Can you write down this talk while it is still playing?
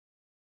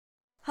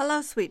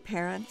Hello, sweet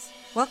parents.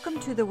 Welcome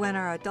to the When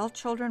Our Adult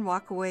Children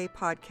Walk Away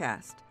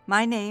podcast.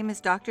 My name is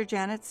Dr.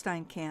 Janet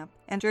Steinkamp,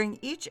 and during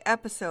each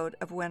episode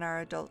of When Our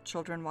Adult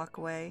Children Walk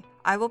Away,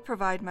 I will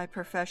provide my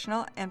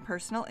professional and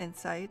personal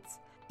insights,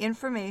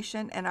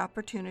 information and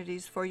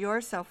opportunities for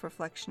your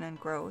self-reflection and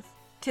growth,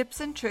 tips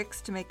and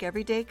tricks to make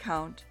every day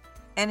count,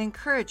 and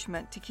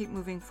encouragement to keep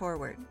moving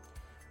forward.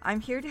 I'm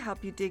here to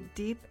help you dig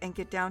deep and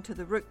get down to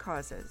the root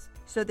causes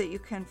so that you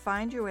can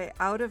find your way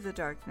out of the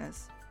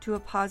darkness to a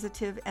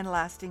positive and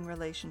lasting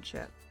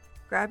relationship.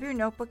 Grab your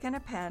notebook and a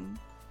pen,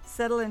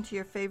 settle into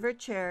your favorite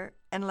chair,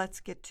 and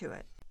let's get to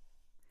it.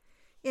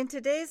 In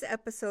today's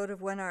episode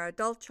of When Our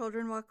Adult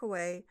Children Walk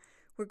Away,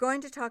 we're going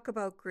to talk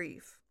about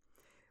grief.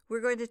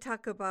 We're going to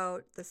talk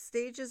about the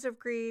stages of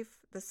grief,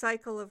 the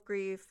cycle of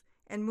grief,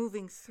 and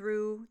moving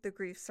through the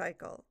grief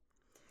cycle.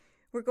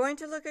 We're going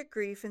to look at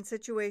grief in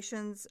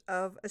situations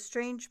of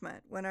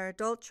estrangement, when our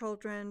adult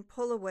children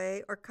pull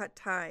away or cut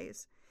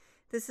ties.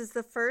 This is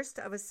the first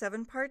of a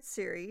 7-part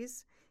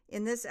series.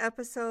 In this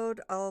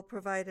episode, I'll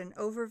provide an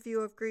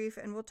overview of grief,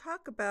 and we'll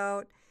talk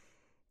about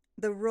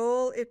the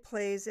role it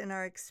plays in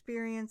our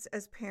experience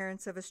as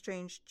parents of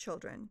estranged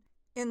children.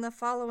 In the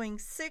following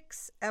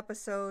 6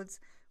 episodes,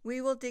 we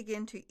will dig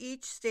into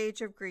each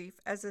stage of grief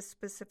as a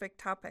specific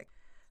topic.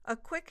 A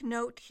quick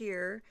note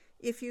here,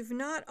 if you've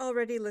not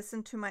already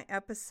listened to my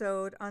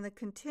episode on the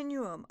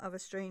continuum of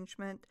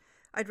estrangement,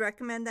 I'd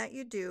recommend that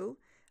you do.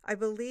 I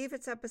believe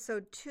it's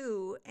episode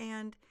 2,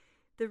 and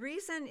the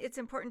reason it's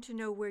important to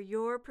know where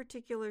your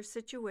particular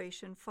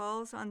situation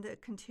falls on the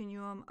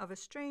continuum of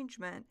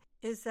estrangement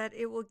is that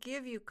it will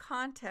give you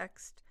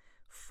context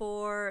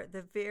for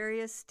the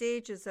various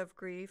stages of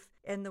grief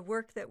and the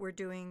work that we're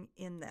doing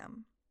in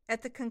them.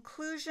 At the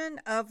conclusion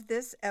of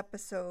this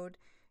episode,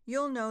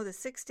 you'll know the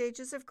 6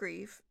 stages of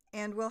grief,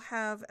 and we'll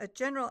have a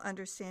general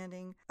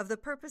understanding of the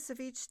purpose of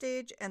each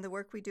stage and the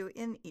work we do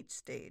in each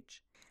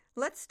stage.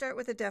 Let's start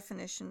with a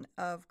definition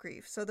of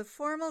grief. So the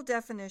formal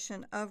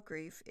definition of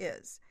grief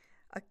is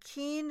a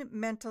keen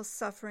mental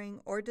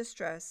suffering or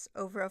distress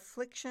over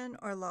affliction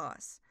or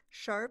loss,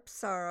 sharp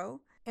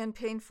sorrow, and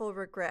painful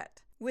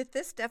regret. With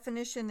this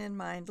definition in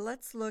mind,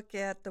 let's look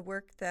at the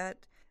work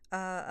that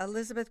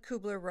Elizabeth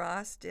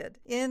Kubler-Ross did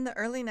in the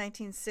early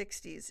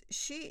 1960s.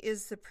 She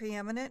is the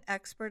preeminent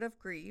expert of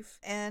grief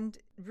and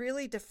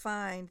really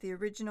defined the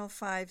original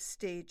 5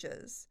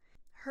 stages.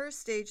 Her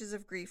stages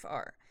of grief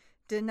are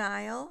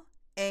denial,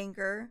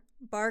 anger,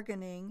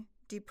 bargaining,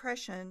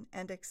 depression,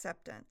 and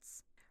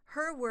acceptance.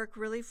 Her work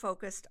really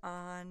focused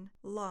on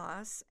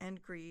loss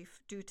and grief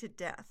due to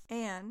death,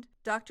 and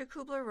Dr.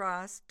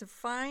 Kubler-Ross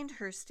defined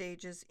her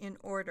stages in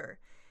order.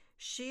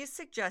 She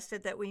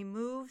suggested that we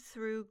move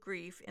through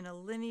grief in a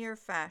linear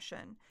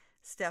fashion,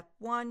 step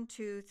 1,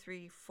 2,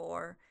 3,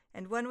 4,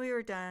 and when we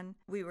were done,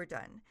 we were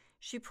done.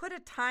 She put a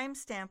time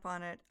stamp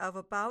on it of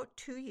about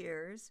 2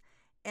 years,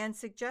 and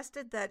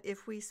suggested that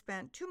if we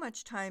spent too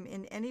much time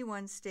in any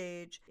one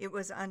stage, it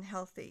was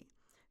unhealthy,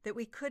 that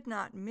we could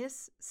not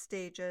miss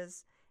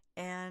stages,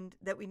 and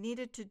that we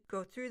needed to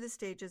go through the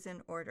stages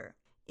in order.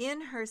 In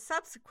her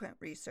subsequent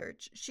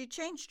research, she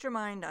changed her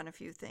mind on a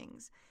few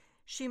things.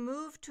 She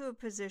moved to a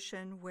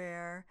position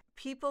where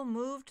people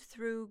moved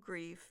through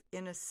grief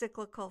in a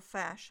cyclical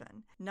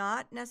fashion,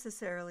 not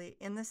necessarily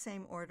in the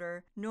same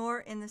order, nor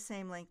in the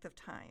same length of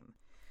time.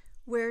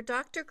 Where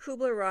Dr.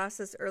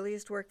 Kubler-Ross's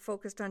earliest work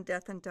focused on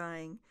death and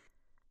dying,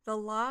 the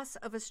loss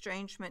of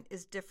estrangement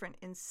is different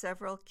in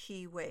several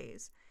key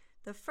ways.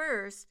 The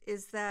first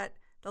is that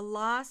the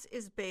loss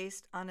is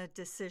based on a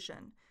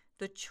decision,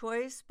 the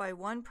choice by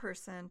one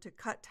person to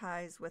cut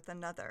ties with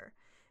another.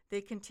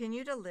 They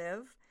continue to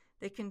live,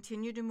 they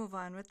continue to move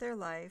on with their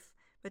life,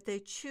 but they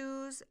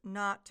choose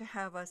not to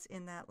have us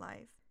in that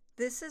life.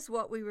 This is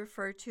what we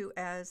refer to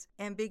as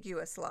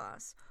ambiguous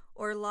loss,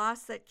 or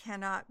loss that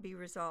cannot be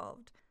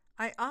resolved.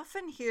 I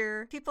often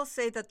hear people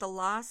say that the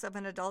loss of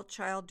an adult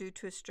child due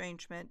to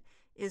estrangement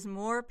is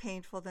more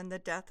painful than the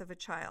death of a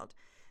child.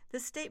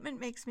 This statement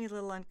makes me a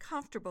little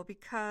uncomfortable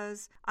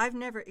because I've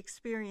never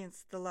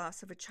experienced the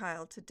loss of a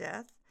child to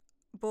death.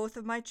 Both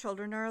of my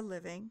children are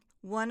living.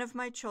 One of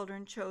my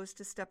children chose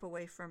to step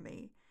away from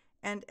me.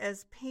 And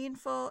as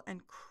painful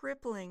and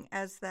crippling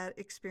as that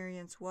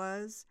experience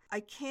was,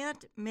 I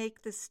can't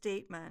make the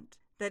statement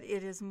that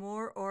it is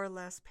more or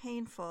less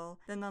painful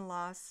than the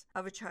loss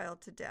of a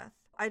child to death.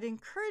 I'd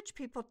encourage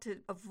people to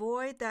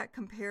avoid that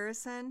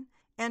comparison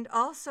and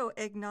also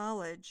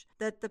acknowledge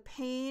that the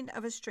pain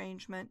of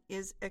estrangement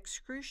is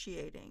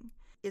excruciating.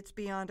 It's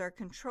beyond our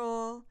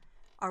control,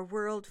 our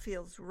world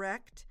feels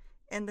wrecked,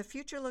 and the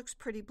future looks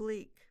pretty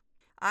bleak.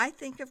 I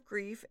think of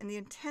grief and the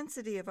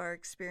intensity of our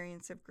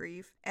experience of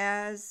grief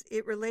as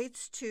it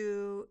relates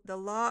to the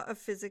law of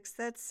physics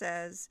that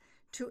says,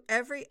 to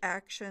every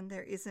action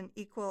there is an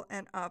equal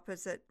and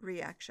opposite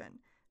reaction.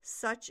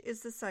 Such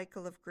is the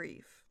cycle of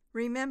grief.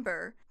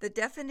 Remember, the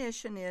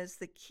definition is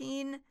the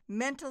keen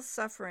mental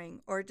suffering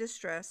or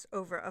distress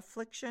over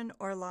affliction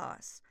or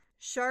loss,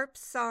 sharp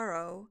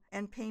sorrow,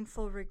 and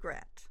painful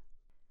regret.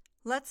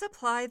 Let's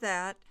apply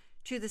that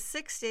to the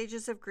 6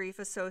 stages of grief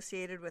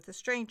associated with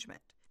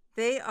estrangement.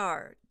 They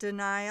are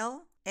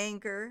denial,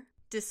 anger,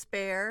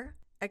 despair,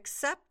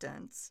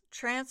 acceptance,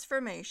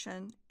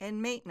 transformation,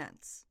 and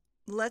maintenance.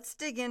 Let's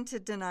dig into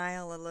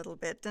denial a little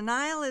bit.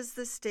 Denial is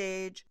the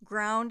stage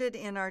grounded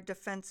in our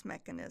defense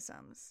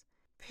mechanisms.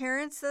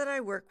 Parents that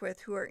I work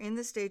with who are in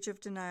the stage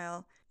of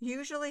denial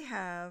usually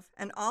have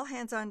an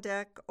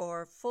all-hands-on-deck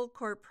or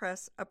full-court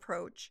press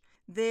approach.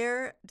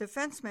 Their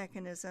defense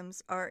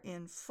mechanisms are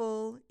in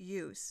full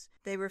use.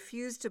 They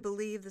refuse to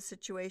believe the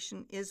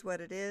situation is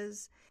what it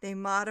is. They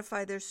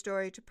modify their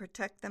story to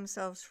protect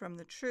themselves from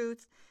the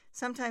truth.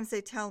 Sometimes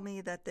they tell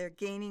me that they're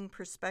gaining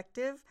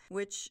perspective,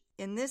 which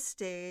in this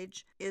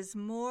stage is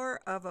more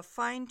of a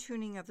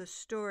fine-tuning of the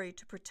story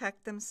to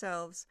protect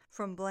themselves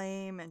from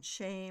blame and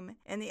shame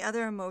and the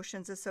other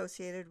emotions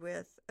associated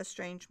with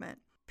estrangement.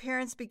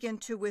 Parents begin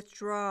to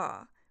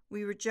withdraw.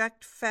 We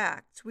reject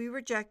facts. We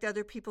reject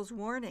other people's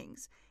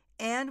warnings.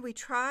 And we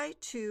try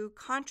to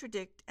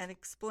contradict and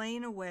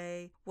explain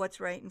away what's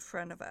right in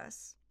front of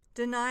us.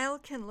 Denial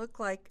can look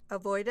like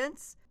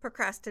avoidance,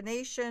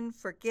 procrastination,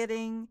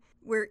 forgetting.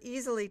 We're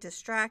easily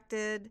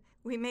distracted.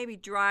 We maybe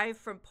drive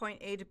from point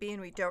A to B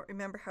and we don't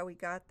remember how we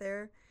got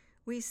there.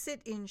 We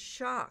sit in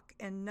shock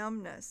and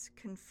numbness,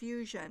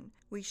 confusion.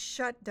 We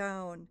shut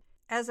down.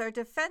 As our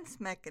defense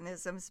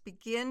mechanisms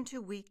begin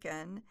to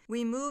weaken,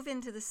 we move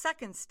into the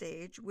second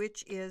stage,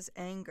 which is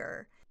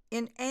anger.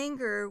 In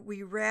anger,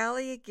 we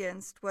rally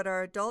against what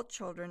our adult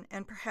children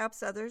and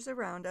perhaps others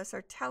around us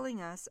are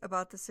telling us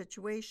about the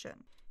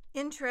situation.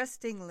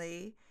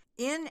 Interestingly,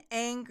 in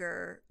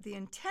anger, the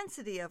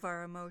intensity of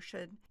our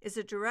emotion is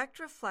a direct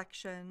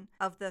reflection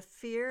of the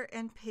fear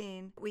and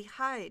pain we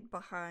hide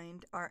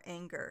behind our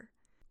anger.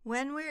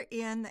 When we're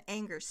in the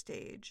anger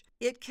stage,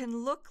 it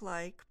can look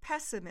like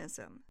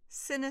pessimism,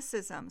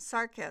 cynicism,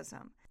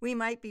 sarcasm. We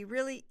might be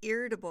really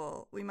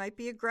irritable. We might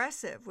be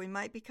aggressive. We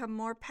might become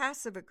more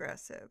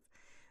passive-aggressive.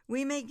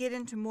 We may get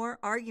into more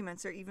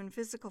arguments or even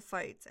physical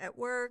fights at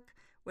work,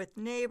 with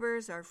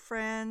neighbors, our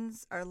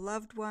friends, our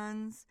loved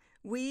ones.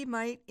 We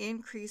might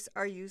increase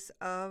our use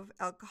of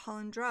alcohol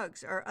and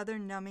drugs or other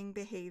numbing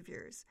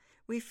behaviors.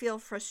 We feel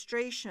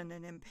frustration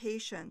and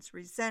impatience,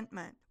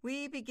 resentment.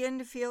 We begin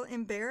to feel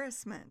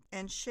embarrassment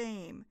and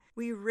shame.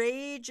 We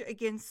rage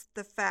against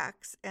the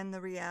facts and the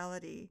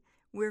reality.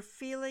 We're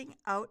feeling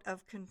out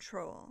of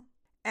control.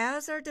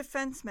 As our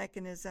defense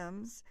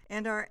mechanisms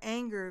and our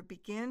anger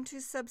begin to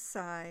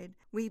subside,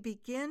 we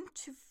begin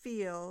to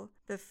feel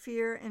the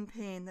fear and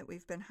pain that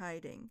we've been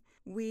hiding.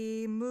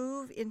 We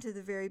move into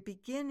the very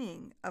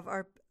beginning of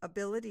our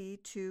ability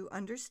to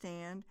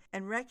understand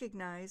and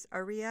recognize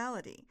our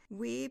reality.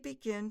 We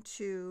begin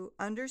to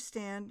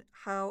understand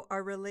how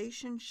our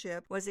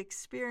relationship was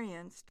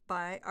experienced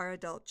by our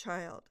adult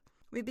child.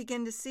 We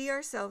begin to see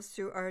ourselves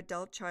through our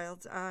adult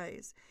child's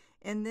eyes.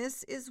 And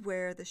this is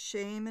where the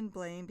shame and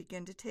blame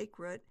begin to take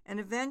root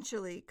and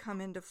eventually come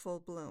into full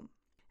bloom.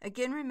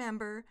 Again,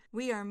 remember,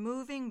 we are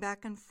moving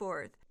back and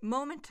forth,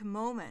 moment to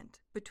moment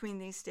between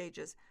these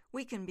stages.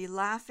 We can be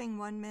laughing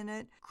one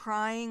minute,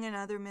 crying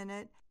another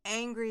minute,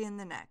 angry in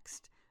the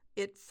next.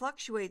 It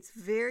fluctuates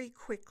very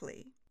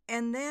quickly.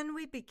 And then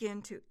we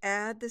begin to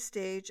add the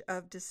stage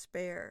of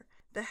despair,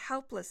 the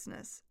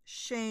helplessness,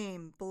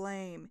 shame,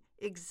 blame,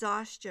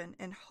 exhaustion,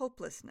 and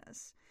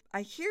hopelessness.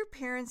 I hear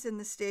parents in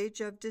the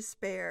stage of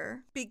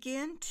despair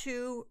begin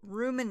to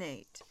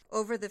ruminate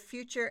over the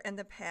future and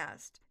the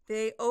past.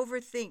 They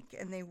overthink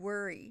and they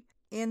worry.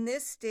 In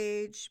this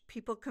stage,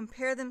 people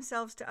compare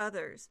themselves to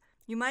others.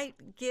 You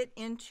might get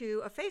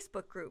into a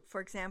Facebook group,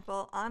 for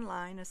example,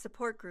 online, a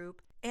support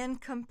group,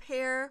 and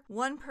compare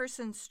one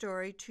person's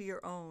story to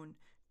your own,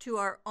 to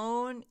our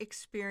own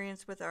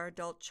experience with our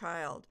adult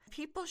child.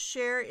 People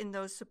share in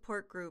those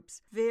support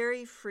groups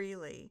very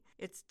freely.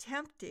 It's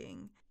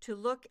tempting to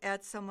look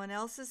at someone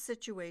else's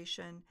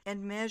situation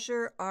and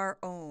measure our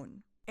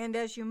own. And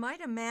as you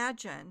might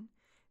imagine,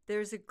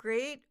 there's a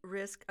great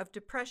risk of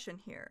depression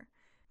here.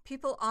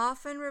 People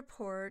often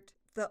report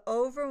the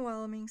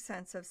overwhelming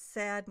sense of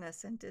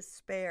sadness and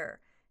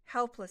despair,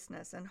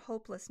 helplessness and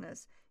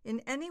hopelessness.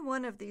 In any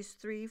one of these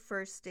 3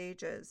 first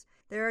stages,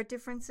 there are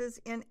differences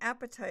in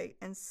appetite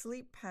and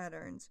sleep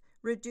patterns,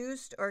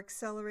 reduced or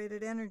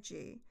accelerated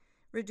energy,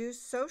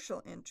 reduced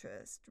social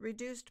interest,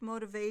 reduced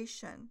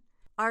motivation.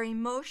 Our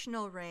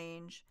emotional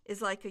range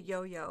is like a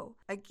yo-yo.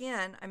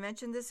 Again, I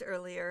mentioned this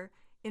earlier.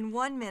 In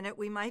 1 minute,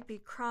 we might be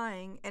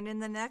crying, and in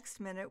the next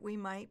minute, we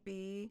might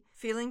be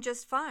feeling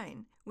just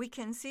fine. We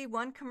can see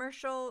one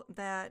commercial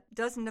that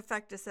doesn't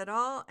affect us at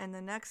all, and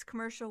the next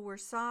commercial, we're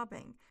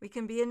sobbing. We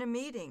can be in a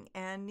meeting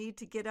and need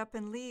to get up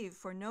and leave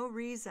for no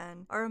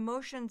reason. Our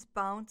emotions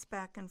bounce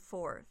back and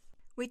forth.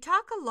 We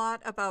talk a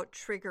lot about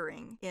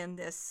triggering in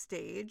this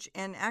stage,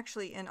 and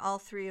actually in all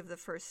 3 of the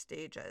first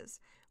stages,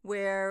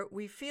 where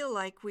we feel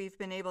like we've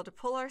been able to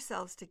pull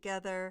ourselves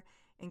together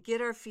and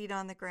get our feet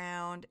on the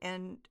ground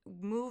and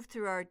move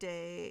through our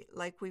day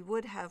like we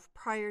would have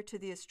prior to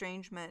the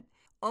estrangement,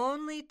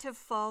 only to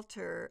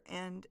falter,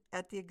 and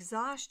at the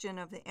exhaustion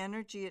of the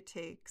energy it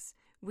takes,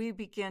 we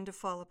begin to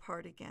fall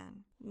apart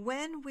again.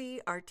 When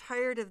we are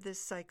tired of this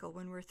cycle,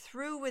 when we're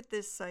through with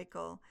this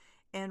cycle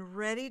and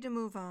ready to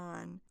move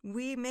on,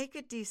 we make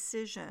a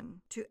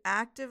decision to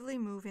actively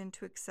move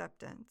into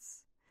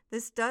acceptance.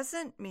 This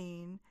doesn't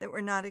mean that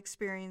we're not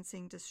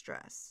experiencing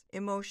distress,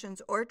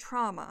 emotions, or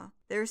trauma.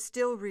 They're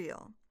still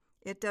real.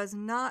 It does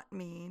not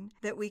mean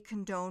that we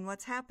condone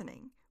what's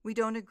happening. We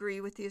don't agree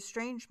with the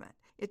estrangement.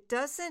 It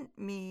doesn't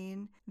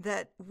mean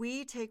that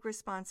we take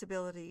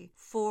responsibility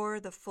for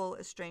the full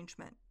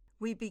estrangement.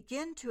 We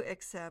begin to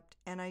accept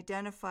and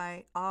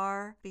identify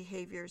our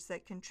behaviors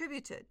that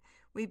contributed.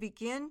 We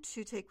begin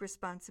to take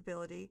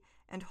responsibility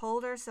and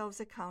hold ourselves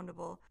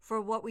accountable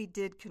for what we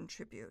did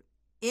contribute.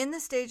 In the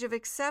stage of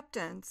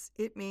acceptance,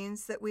 it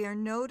means that we are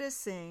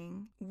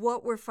noticing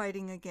what we're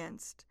fighting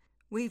against.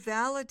 We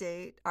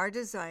validate our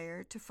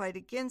desire to fight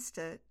against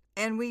it,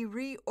 and we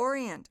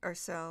reorient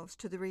ourselves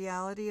to the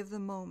reality of the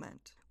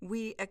moment.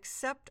 We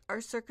accept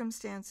our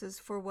circumstances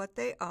for what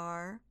they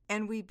are,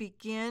 and we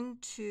begin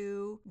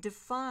to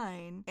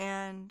define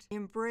and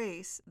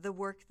embrace the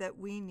work that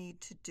we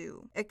need to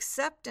do.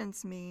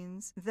 Acceptance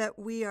means that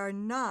we are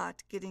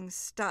not getting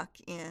stuck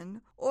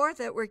in, or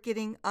that we're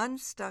getting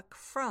unstuck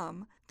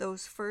from,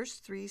 those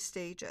first 3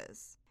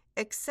 stages.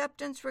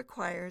 Acceptance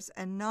requires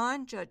a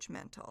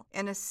non-judgmental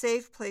and a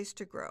safe place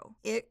to grow.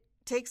 It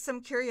takes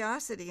some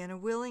curiosity and a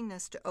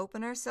willingness to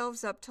open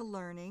ourselves up to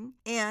learning,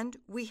 and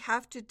we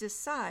have to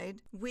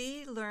decide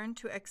we learn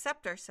to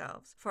accept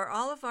ourselves for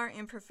all of our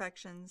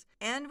imperfections,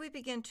 and we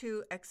begin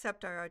to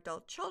accept our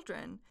adult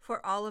children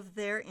for all of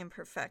their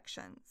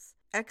imperfections.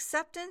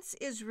 Acceptance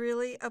is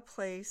really a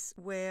place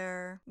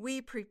where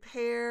we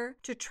prepare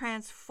to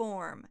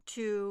transform,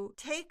 to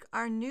take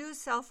our new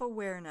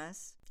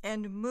self-awareness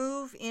and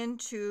move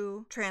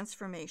into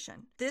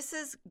transformation. This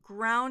is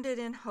grounded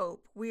in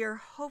hope. We are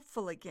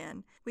hopeful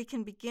again. We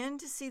can begin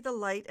to see the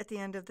light at the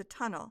end of the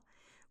tunnel.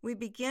 We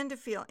begin to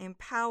feel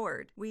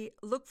empowered. We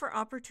look for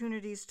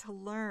opportunities to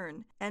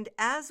learn. And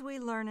as we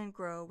learn and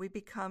grow, we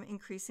become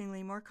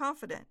increasingly more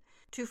confident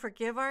to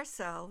forgive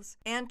ourselves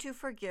and to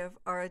forgive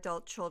our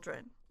adult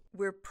children.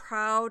 We're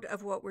proud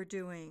of what we're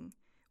doing.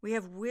 We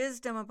have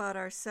wisdom about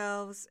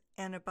ourselves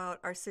and about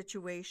our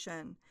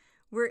situation.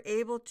 We're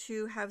able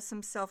to have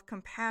some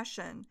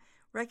self-compassion,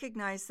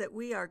 recognize that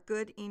we are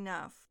good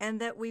enough, and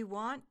that we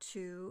want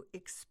to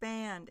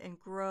expand and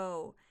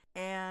grow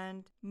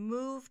and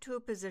move to a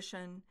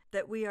position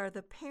that we are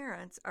the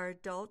parents our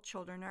adult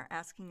children are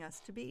asking us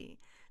to be,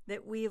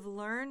 that we have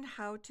learned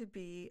how to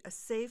be a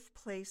safe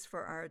place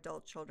for our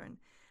adult children,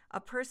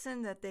 a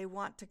person that they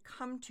want to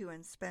come to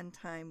and spend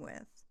time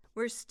with.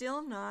 We're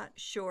still not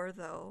sure,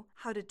 though,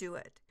 how to do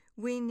it.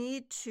 We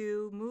need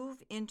to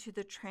move into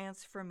the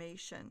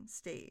transformation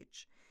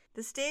stage.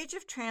 The stage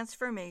of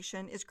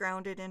transformation is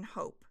grounded in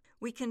hope.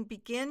 We can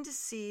begin to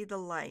see the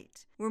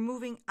light. We're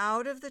moving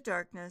out of the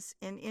darkness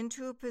and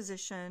into a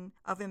position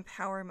of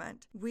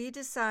empowerment. We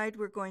decide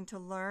we're going to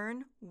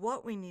learn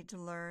what we need to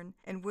learn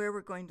and where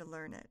we're going to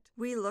learn it.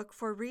 We look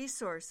for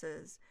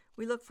resources.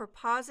 We look for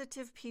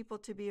positive people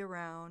to be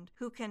around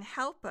who can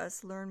help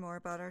us learn more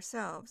about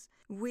ourselves.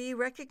 We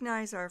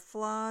recognize our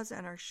flaws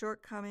and our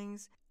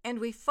shortcomings, and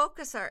we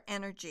focus our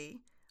energy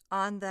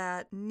on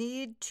that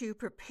need to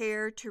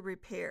prepare to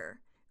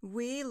repair.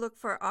 We look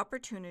for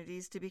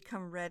opportunities to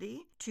become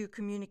ready, to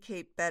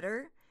communicate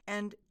better,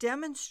 and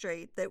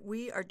demonstrate that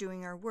we are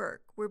doing our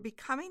work. We're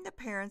becoming the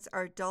parents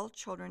our adult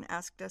children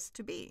asked us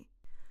to be.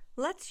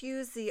 Let's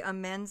use the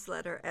amends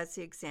letter as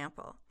the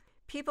example.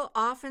 People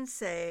often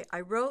say,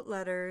 I wrote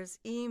letters,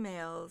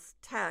 emails,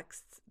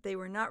 texts, they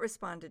were not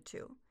responded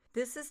to.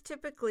 This is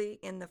typically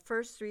in the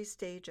first 3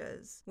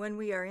 stages, when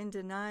we are in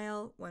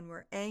denial, when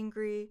we're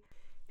angry,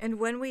 and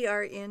when we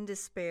are in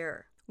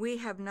despair. We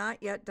have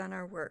not yet done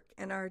our work,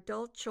 and our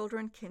adult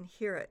children can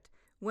hear it.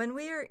 When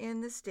we are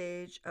in the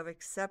stage of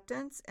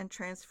acceptance and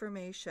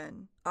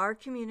transformation, our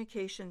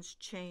communications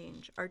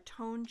change, our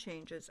tone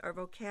changes, our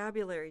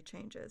vocabulary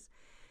changes.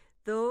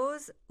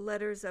 Those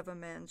letters of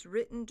amends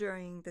written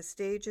during the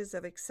stages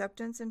of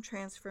acceptance and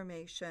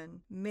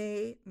transformation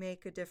may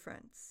make a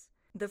difference.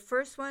 The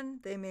first one,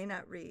 they may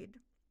not read.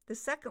 The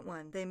second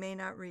one, they may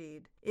not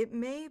read. It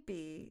may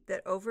be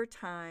that over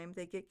time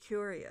they get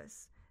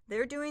curious.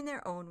 They're doing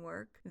their own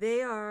work.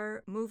 They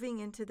are moving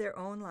into their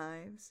own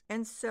lives.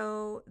 And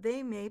so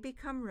they may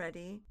become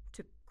ready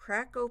to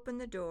crack open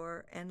the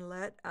door and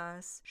let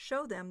us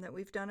show them that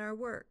we've done our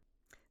work.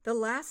 The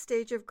last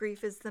stage of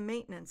grief is the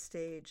maintenance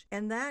stage,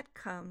 and that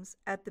comes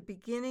at the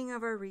beginning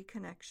of our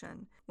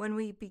reconnection, when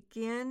we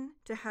begin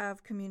to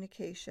have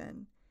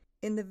communication.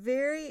 In the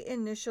very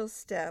initial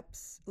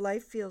steps,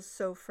 life feels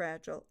so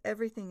fragile.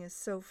 Everything is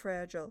so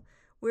fragile.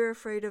 We're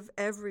afraid of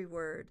every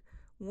word.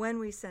 When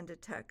we send a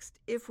text,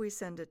 if we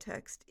send a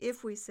text,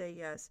 if we say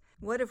yes,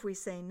 what if we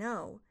say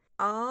no?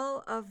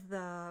 All of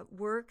the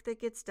work that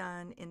gets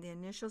done in the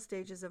initial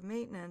stages of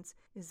maintenance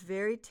is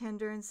very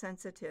tender and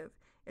sensitive.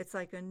 It's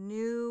like a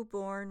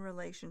newborn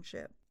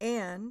relationship.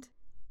 And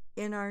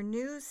in our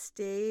new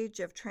stage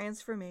of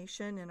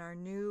transformation, in our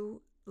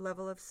new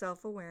level of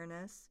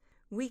self-awareness,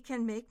 We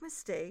can make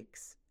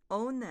mistakes,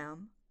 own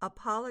them,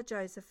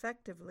 apologize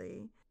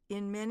effectively.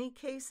 In many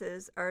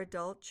cases, our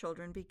adult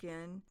children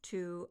begin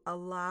to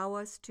allow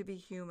us to be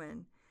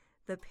human.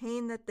 The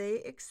pain that they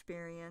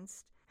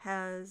experienced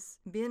has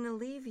been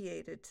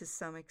alleviated to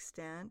some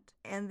extent,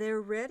 and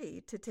they're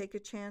ready to take a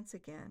chance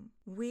again.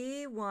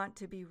 We want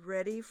to be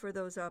ready for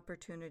those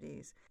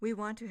opportunities. We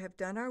want to have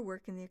done our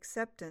work in the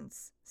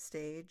acceptance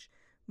stage,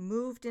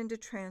 moved into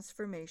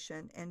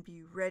transformation, and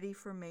be ready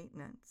for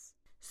maintenance.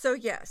 So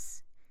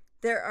yes,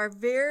 there are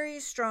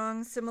very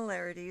strong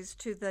similarities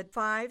to the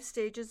 5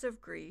 stages of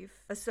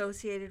grief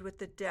associated with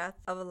the death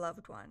of a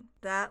loved one,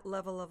 that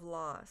level of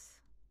loss.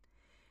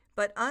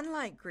 But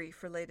unlike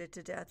grief related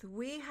to death,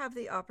 we have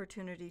the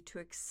opportunity to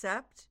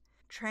accept,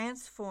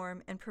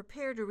 transform, and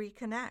prepare to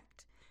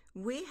reconnect.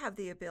 We have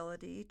the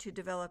ability to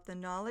develop the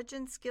knowledge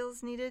and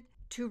skills needed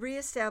to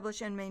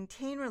reestablish and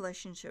maintain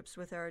relationships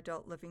with our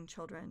adult living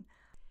children.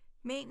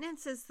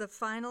 Maintenance is the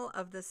final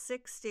of the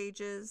 6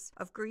 stages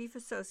of grief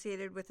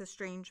associated with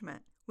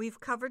estrangement.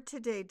 We've covered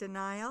today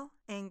denial,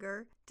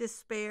 anger,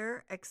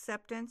 despair,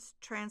 acceptance,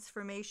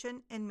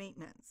 transformation, and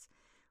maintenance.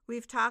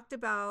 We've talked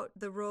about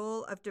the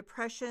role of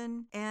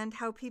depression and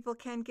how people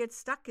can get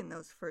stuck in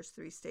those first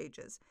 3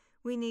 stages.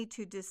 We need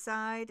to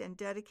decide and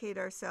dedicate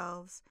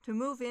ourselves to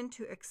move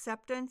into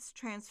acceptance,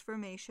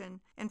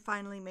 transformation, and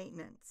finally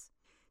maintenance.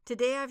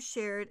 Today I've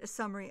shared a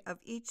summary of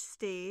each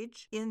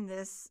stage in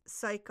this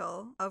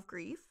cycle of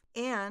grief,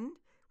 and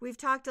we've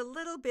talked a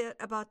little bit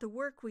about the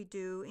work we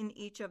do in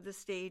each of the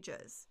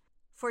stages.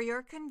 For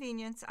your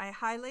convenience, I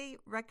highly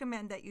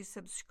recommend that you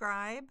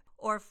subscribe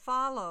or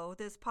follow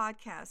this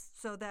podcast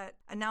so that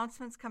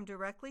announcements come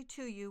directly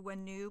to you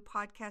when new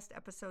podcast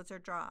episodes are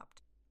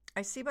dropped.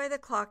 I see by the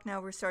clock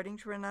now we're starting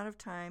to run out of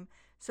time,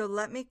 so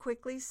let me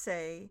quickly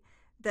say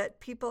that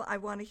people, I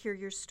want to hear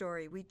your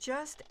story. We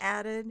just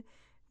added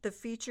the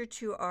feature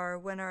to our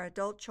When Our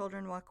Adult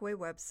Children Walk Away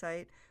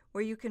website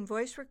where you can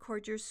voice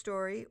record your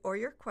story or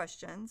your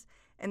questions,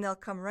 and they'll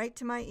come right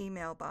to my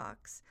email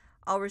box.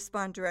 I'll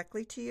respond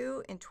directly to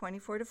you in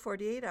 24 to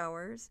 48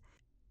 hours,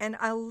 and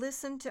I'll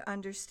listen to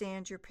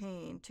understand your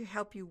pain to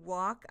help you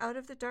walk out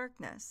of the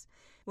darkness.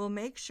 We'll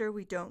make sure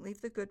we don't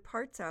leave the good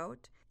parts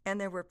out, and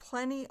there were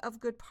plenty of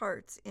good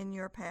parts in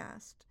your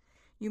past.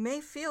 You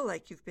may feel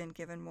like you've been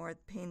given more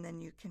pain than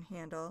you can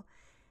handle,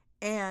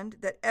 and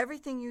that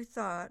everything you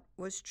thought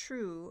was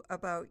true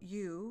about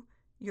you,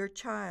 your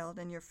child,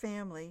 and your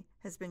family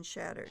has been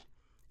shattered.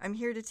 I'm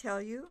here to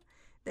tell you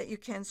that you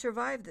can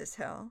survive this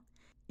hell.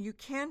 You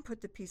can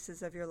put the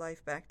pieces of your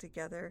life back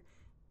together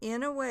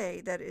in a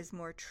way that is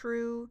more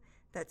true,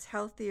 that's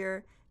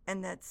healthier,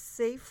 and that's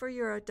safe for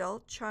your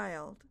adult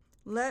child.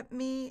 Let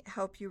me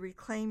help you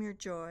reclaim your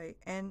joy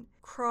and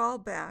crawl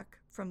back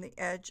from the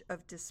edge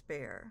of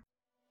despair.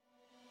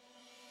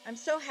 I'm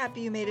so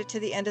happy you made it to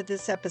the end of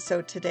this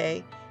episode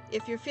today.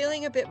 If you're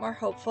feeling a bit more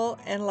hopeful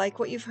and like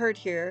what you've heard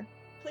here,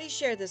 please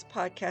share this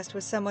podcast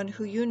with someone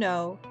who you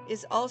know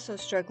is also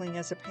struggling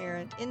as a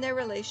parent in their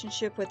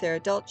relationship with their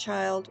adult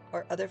child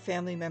or other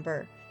family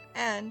member,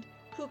 and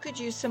who could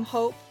use some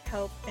hope,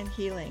 help, and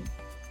healing.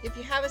 If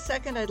you have a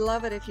second, I'd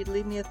love it if you'd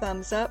leave me a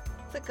thumbs up,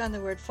 click on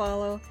the word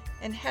follow,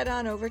 and head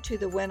on over to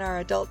the When Our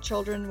Adult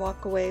Children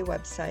Walk Away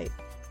website.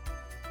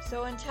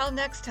 So until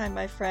next time,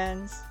 my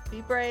friends,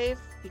 be brave,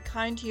 be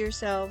kind to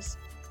yourselves,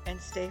 and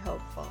stay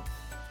hopeful.